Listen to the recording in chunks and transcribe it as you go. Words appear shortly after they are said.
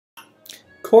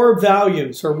core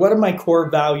values, or what are my core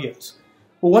values?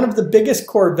 Well, one of the biggest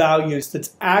core values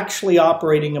that's actually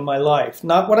operating in my life,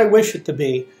 not what I wish it to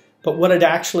be, but what it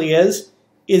actually is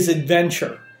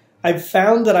adventure. I've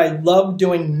found that I love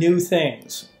doing new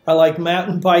things. I like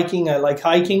mountain biking, I like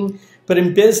hiking, but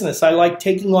in business, I like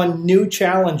taking on new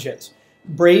challenges,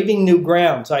 braving new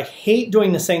grounds. I hate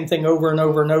doing the same thing over and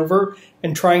over and over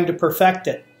and trying to perfect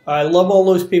it. I love all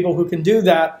those people who can do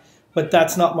that, but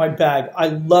that's not my bag. I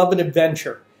love an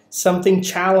adventure, something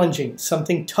challenging,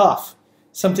 something tough,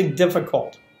 something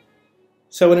difficult.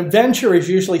 So an adventure is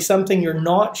usually something you're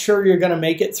not sure you're going to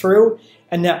make it through,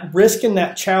 and that risk and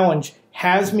that challenge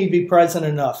has me be present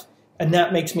enough, and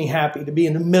that makes me happy to be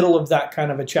in the middle of that kind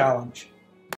of a challenge.